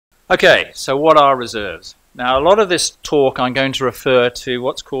Okay, so what are reserves? Now, a lot of this talk I'm going to refer to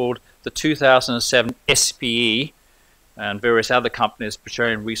what's called the 2007 SPE and various other companies'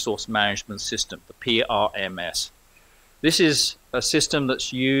 Petroleum Resource Management System, the PRMS. This is a system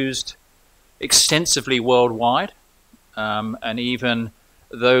that's used extensively worldwide, and even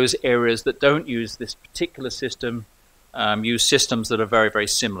those areas that don't use this particular system use systems that are very, very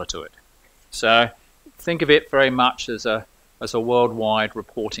similar to it. So think of it very much as a worldwide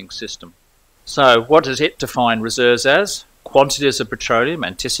reporting system. So what does it define reserves as? Quantities of petroleum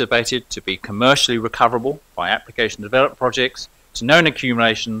anticipated to be commercially recoverable by application development projects to known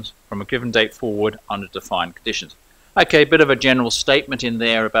accumulations from a given date forward under defined conditions. Okay, a bit of a general statement in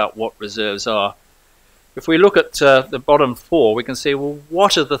there about what reserves are. If we look at the bottom four, we can see, well,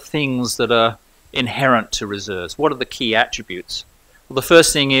 what are the things that are inherent to reserves? What are the key attributes? Well, the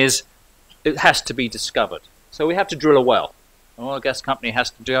first thing is it has to be discovered. So we have to drill a well. An oil and gas company has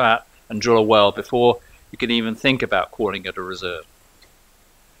to go out and drill a well before you can even think about calling it a reserve.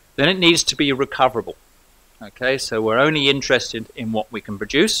 Then it needs to be recoverable. Okay, so we're only interested in what we can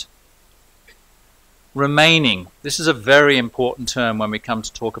produce. Remaining. This is a very important term when we come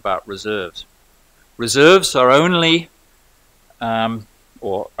to talk about reserves. Reserves are only,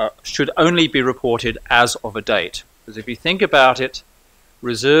 should only be reported as of a date. Because if you think about it,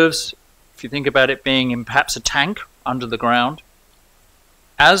 reserves, if you think about it being in perhaps a tank under the ground,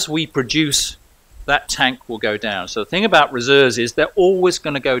 as we produce, that tank will go down. So the thing about reserves is they're always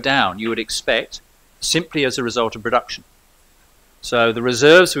going to go down, you would expect, simply as a result of production. So the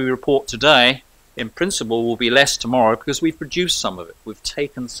reserves we report today, in principle, will be less tomorrow because we've produced some of it. We've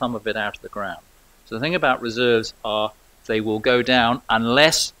taken some of it out of the ground. So the thing about reserves are they will go down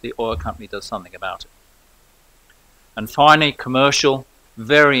unless the oil company does something about it. And finally, commercial,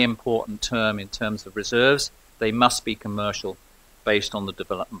 very important term in terms of reserves. They must be commercial based on the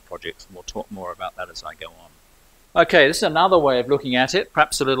development projects, and we'll talk more about that as I go on. Okay, this is another way of looking at it,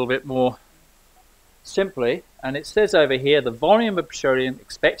 perhaps a little bit more simply, and it says over here the volume of petroleum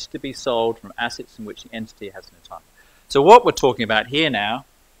expected to be sold from assets in which the entity has an entitlement. So what we're talking about here now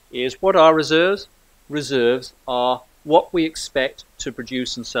is, what are reserves? Reserves are what we expect to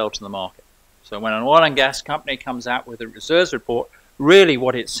produce and sell to the market. So when an oil and gas company comes out with a reserves report, really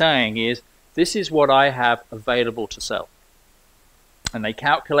what it's saying is, this is what I have available to sell. And they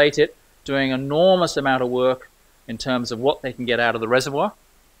calculate it, doing an enormous amount of work in terms of what they can get out of the reservoir.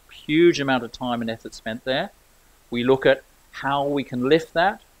 Huge amount of time and effort spent there. We look at how we can lift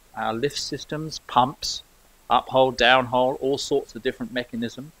that, our lift systems, pumps, uphole, downhole, all sorts of different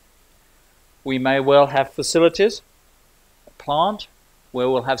mechanisms. We may well have facilities, a plant, where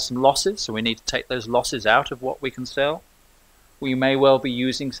we'll have some losses, so we need to take those losses out of what we can sell. We may well be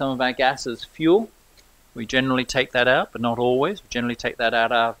using some of our gas as fuel. We generally take that out, but not always. We generally take that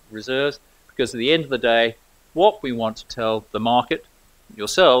out of our reserves because at the end of the day, what we want to tell the market,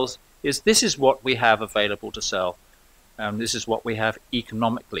 yourselves, is this is what we have available to sell. This is what we have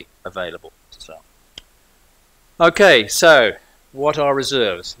economically available to sell. Okay, so what are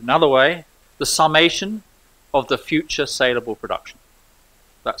reserves? Another way, the summation of the future saleable production.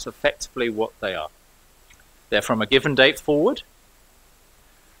 That's effectively what they are. They're from a given date forward,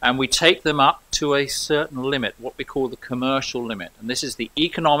 and we take them up to a certain limit, what we call the commercial limit. And this is the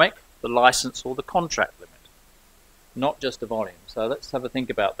economic, the license, or the contract limit, not just the volume. So let's have a think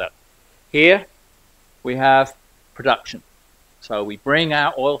about that. Here we have production. So we bring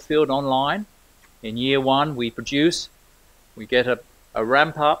our oil field online. In year one we produce, we get a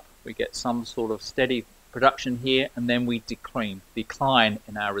ramp up, we get some sort of steady production here, and then we decline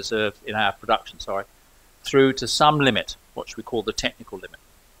in our reserves, in our production, through to some limit, which we call the technical limit.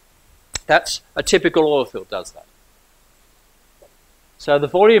 That's a typical oil field does that. So the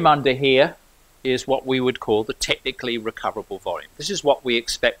volume under here is what we would call the technically recoverable volume. This is what we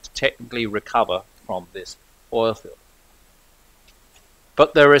expect to technically recover from this oil field.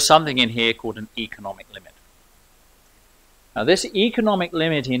 But there is something in here called an economic limit. Now this economic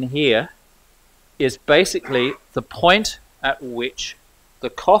limit in here is basically the point at which the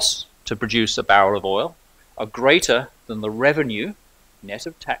costs to produce a barrel of oil are greater than the revenue, net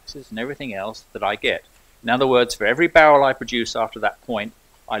of taxes and everything else, that I get. In other words, for every barrel I produce after that point,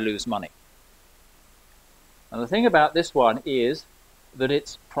 I lose money. And the thing about this one is that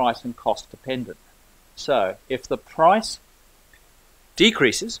it's price and cost dependent. So if the price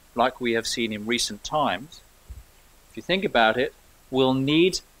decreases, like we have seen in recent times, if you think about it, we'll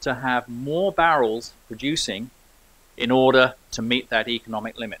need to have more barrels producing in order to meet that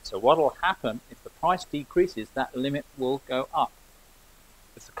economic limit. So what will happen if the price decreases, that limit will go up.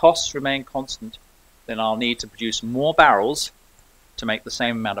 If the costs remain constant, then I'll need to produce more barrels to make the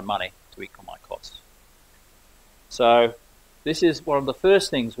same amount of money to equal my costs. So this is one of the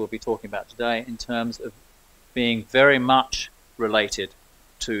first things we'll be talking about today in terms of being very much related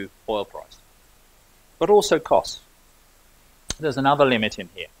to oil price, but also costs. There's another limit in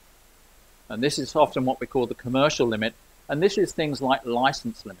here, and this is often what we call the commercial limit, and this is things like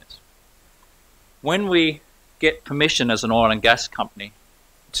license limits. When we get permission as an oil and gas company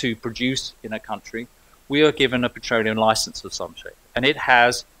to produce in a country, we are given a petroleum license of some shape, and it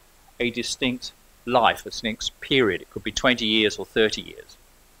has a distinct life, a distinct period. It could be 20 years or 30 years.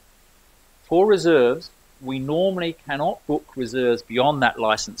 For reserves, we normally cannot book reserves beyond that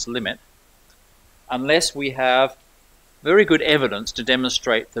license limit unless we have very good evidence to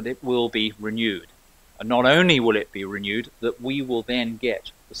demonstrate that it will be renewed. And not only will it be renewed, that we will then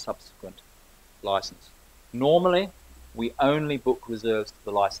get the subsequent license. Normally, we only book reserves to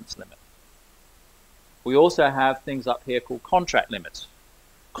the license limit. We also have things up here called contract limits.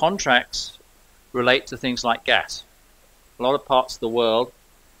 Contracts relate to things like gas. A lot of parts of the world,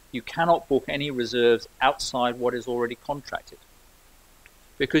 you cannot book any reserves outside what is already contracted,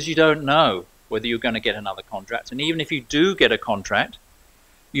 because you don't know whether you're going to get another contract. And even if you do get a contract,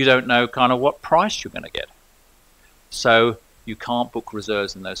 you don't know kind of what price you're going to get. So you can't book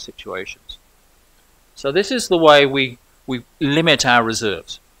reserves in those situations. So this is the way we limit our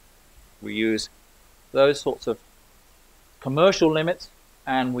reserves. We use those sorts of commercial limits,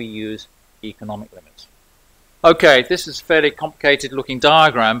 and we use economic limits. Okay, this is a fairly complicated looking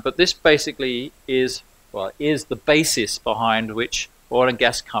diagram, but this basically is the basis behind which oil and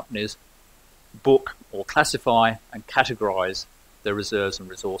gas companies book or classify and categorize their reserves and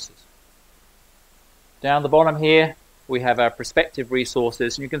resources. Down the bottom here, we have our prospective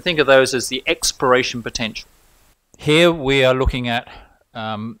resources, and you can think of those as the exploration potential. Here we are looking at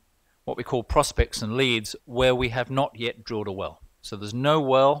what we call prospects and leads, where we have not yet drilled a well. So there's no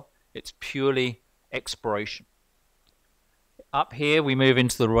well, it's purely exploration. Up here we move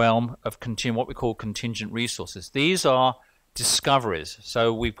into the realm of what we call contingent resources. These are discoveries.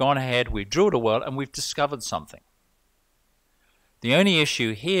 So we've gone ahead, we've drilled a well, and we've discovered something. The only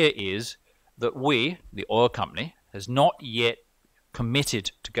issue here is that we, the oil company, has not yet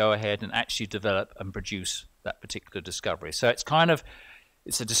committed to go ahead and actually develop and produce that particular discovery. So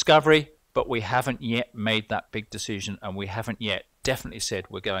it's a discovery, but we haven't yet made that big decision, and we haven't yet definitely said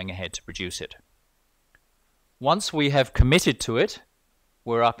we're going ahead to produce it. Once we have committed to it,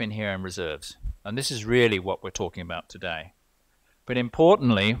 we're up in here in reserves. And this is really what we're talking about today. But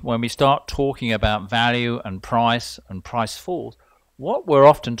importantly, when we start talking about value and price falls, what we're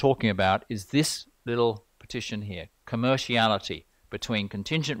often talking about is this little petition here, commerciality between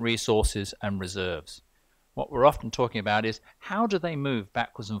contingent resources and reserves. What we're often talking about is how do they move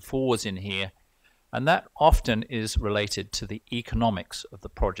backwards and forwards in here, and that often is related to the economics of the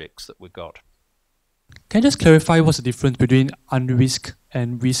projects that we've got. Can you just clarify what's the difference between unrisked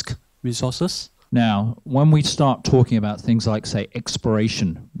and risk resources? Now, when we start talking about things like, say,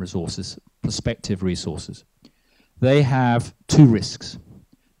 exploration resources, prospective resources, they have two risks.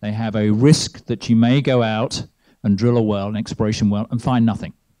 They have a risk that you may go out and drill a well, an exploration well, and find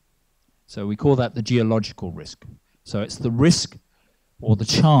nothing. So we call that the geological risk. So it's the risk or the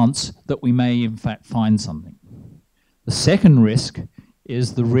chance that we may in fact find something. The second risk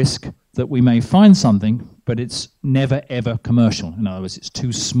is the risk that we may find something, but it's never ever commercial. In other words, it's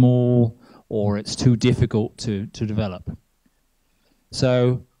too small or it's too difficult to develop.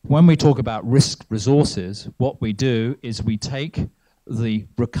 So when we talk about risk resources, what we do is we take the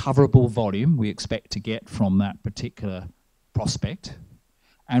recoverable volume we expect to get from that particular prospect,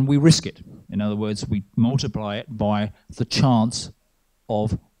 and we risk it. In other words, we multiply it by the chance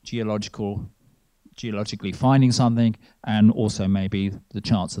of geologically finding something, and also maybe the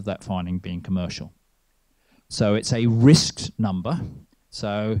chance of that finding being commercial. So it's a risked number.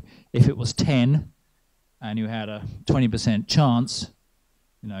 So if it was 10 and you had a 20% chance,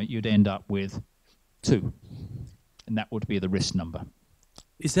 you'd end up with 2, and that would be the risk number.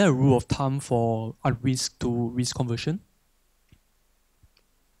 Is there a rule of thumb for unrisked to risk conversion?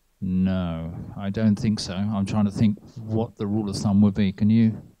 No, I don't think so. I'm trying to think what the rule of thumb would be. Can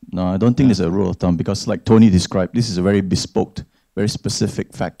you? No, I don't think there's a rule of thumb, because like Tony described, this is a very bespoke, very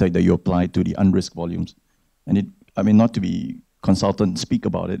specific factor that you apply to the unrisked volumes. And not to be consultant speak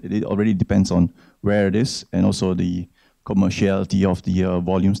about it, it already depends on where it is and also the commerciality of the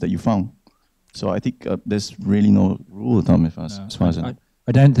volumes that you found. So I think there's really no rule of thumb as far as I know.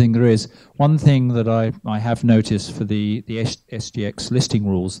 I don't think there is. One thing that I have noticed for the SGX listing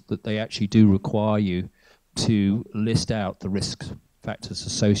rules, that they actually do require you to list out the risk factors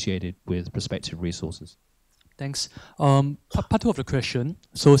associated with prospective resources. Thanks. Part two of the question.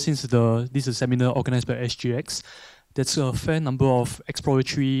 So since this is a seminar organized by SGX, there's a fair number of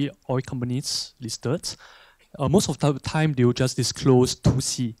exploratory oil companies listed. Most of the time, they will just disclose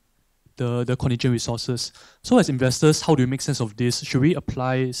 2C, the contingent resources. So as investors, how do you make sense of this? Should we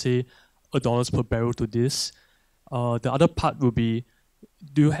apply, say, $1 per barrel to this? The other part will be,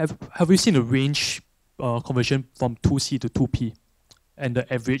 have we seen a range conversion from 2C to 2P and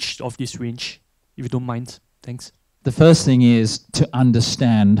the average of this range, if you don't mind? Thanks. The first thing is to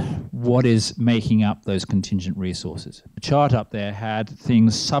understand what is making up those contingent resources. The chart up there had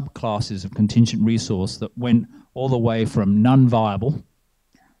things, subclasses of contingent resource that went all the way from non-viable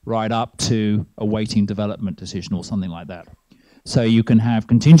right up to awaiting development decision or something like that. So you can have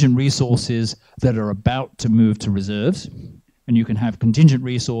contingent resources that are about to move to reserves, and you can have contingent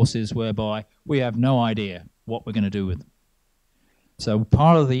resources whereby we have no idea what we're going to do with them. So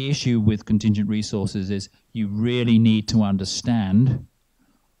part of the issue with contingent resources is you really need to understand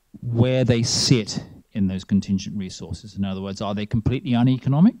where they sit in those contingent resources. In other words, are they completely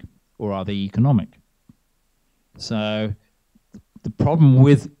uneconomic or are they economic? So the problem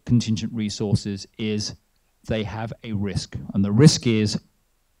with contingent resources is they have a risk, and the risk is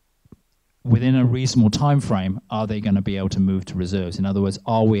within a reasonable time frame, are they going to be able to move to reserves? In other words,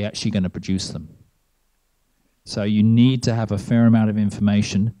 are we actually going to produce them? So you need to have a fair amount of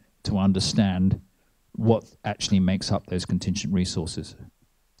information to understand what actually makes up those contingent resources.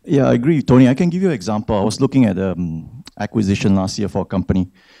 Yeah, I agree, Tony. I can give you an example. I was looking at acquisition last year for a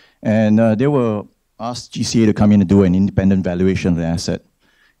company, and they were asked GCA to come in and do an independent valuation of the asset.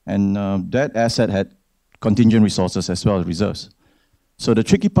 And that asset had contingent resources as well as reserves. So the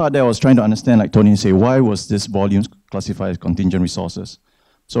tricky part there was trying to understand, like Tony said, why was this volume classified as contingent resources?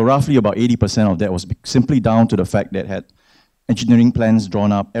 So roughly about 80% of that was simply down to the fact that it had engineering plans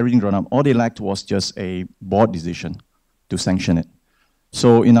drawn up, everything drawn up. All they lacked was just a board decision to sanction it.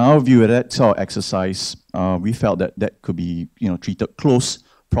 So in our view, that sort of exercise, we felt that that could be treated close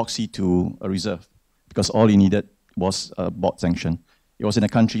proxy to a reserve, because all you needed was a board sanction. It was in a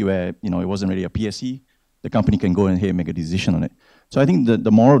country where it wasn't really a PSE. The company can go ahead and make a decision on it. So I think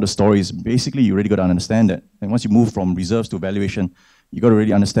the moral of the story is basically you really got to understand that. And once you move from reserves to valuation, you got to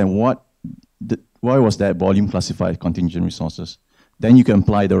really understand why was that volume classified as contingent resources. Then you can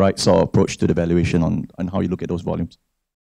apply the right sort of approach to the valuation on how you look at those volumes.